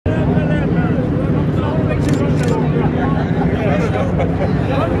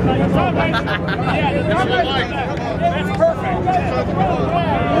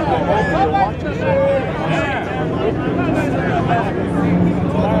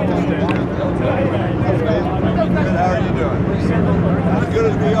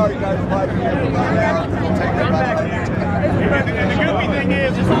And the goofy thing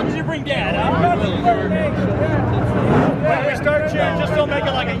is, as long as you bring Dad, huh? When we start cheering, just don't make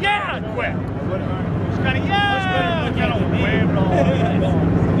it like a yeah quick. Just kind of yeah. Kind of wave it all.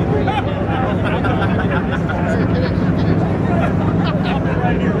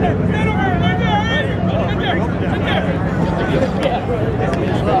 Right here.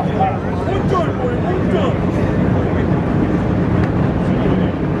 One time, boy. One time.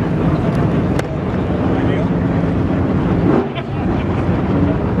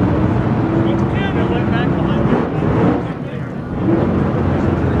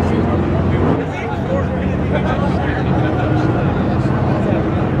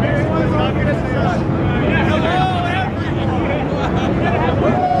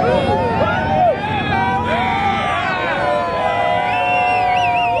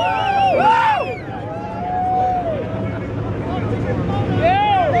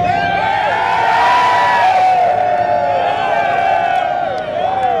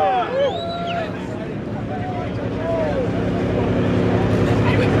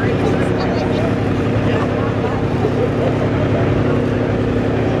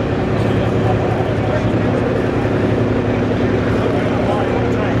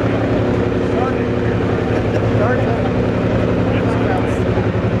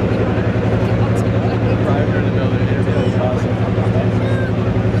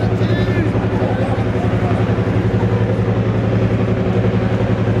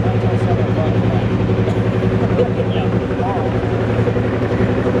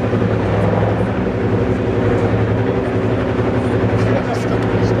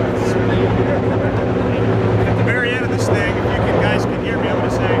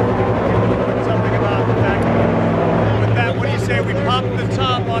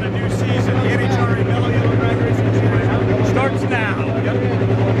 on a new season. The NHRA Mello Yello drag racing series starts now.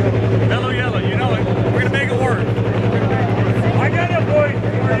 Mello Yello, you know it. We're going to make it work. I got it, boys.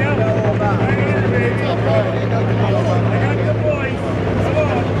 I got it, baby. I got the boys. Come on.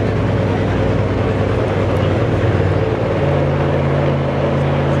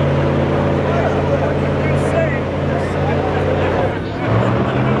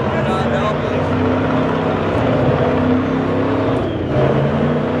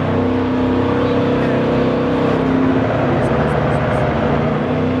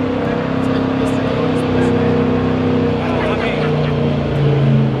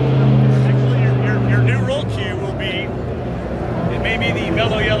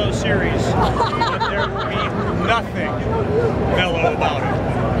 Mello Yello series, but there will be nothing mellow about it.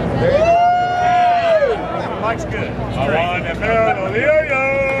 Mike's good. I want a Mello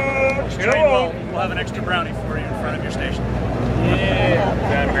Yello. Straight well. We'll have an extra brownie for you in front of your station. Yeah. Is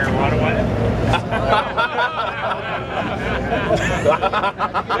that marijuana one?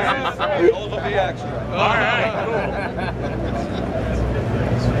 Those will be extra. All right, cool.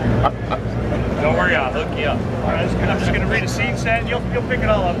 Don't worry, I'll hook you up. All right, I'm just going to read a scene set, and you'll pick it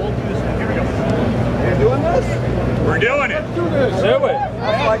all up. We'll do this one. Here we go. You're doing this? We're doing it. Let's do this. Do it.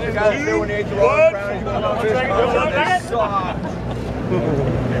 That's like the guys do when they eat the wrong brownies.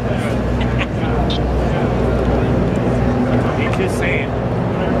 He's just saying.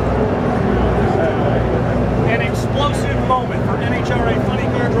 An explosive moment for NHRA funny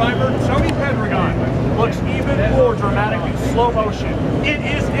car driver Tony Pedregon looks even more dramatic in slow motion. It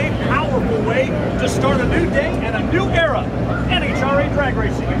is a powerful way to start a new day and a new era. NHRA drag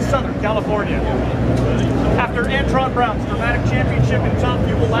racing in Southern California. After Antron Brown's dramatic championship in Top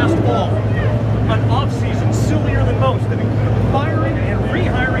Fuel last fall, an off-season sillier than most that included firing and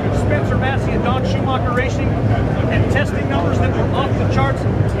rehiring of Spencer Massey and Don Schumacher Racing and testing numbers that were off the charts,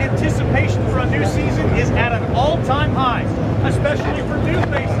 anticipation for a new season is at an all-time high, especially for new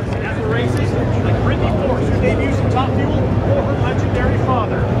faces at the races like Brittany Force, who debuts in Top Fuel for her legendary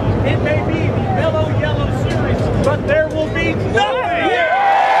father. It may be the Mello Yello series, but there will be nothing!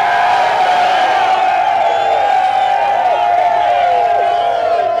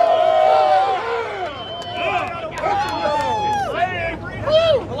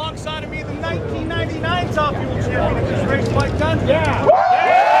 Alongside of me, the 1999 Top Fuel champion of this race, Dunn. Yeah!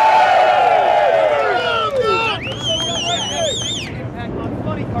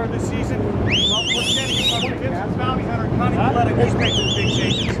 This season, well, we're standing in front of Vincent's bounty hunter, Connie Coletta. He's made some big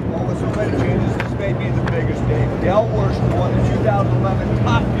changes. Well, with so many changes, this may be the biggest day. Dale Worsham won the 2011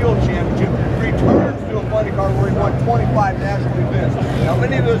 Top Fuel Championship, returns to a funny car where he won 25 national events. Now,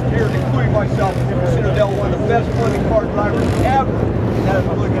 many of those peers, including myself, consider Dale one of the best funny car drivers ever. And that is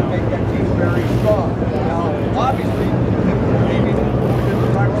really going to make that team very strong. Now, obviously, if we're leaving the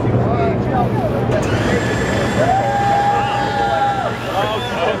driver team for DHL, that's the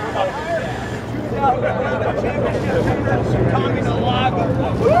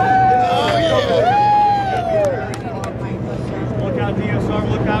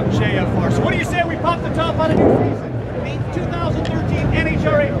about JFR. So what do you say we pop the top on a new season? The 2013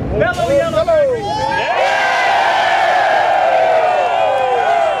 NHRA Mello Yello.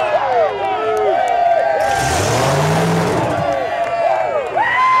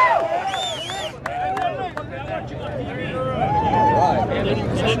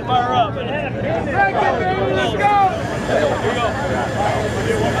 Fire up. Let's go. Here we go.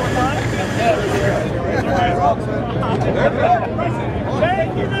 One more time.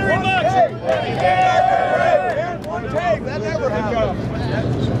 Thank you very much. One take. That never happens.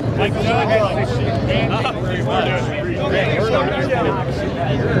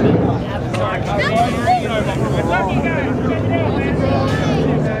 Lucky guys.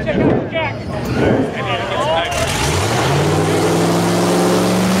 Check out the jacket.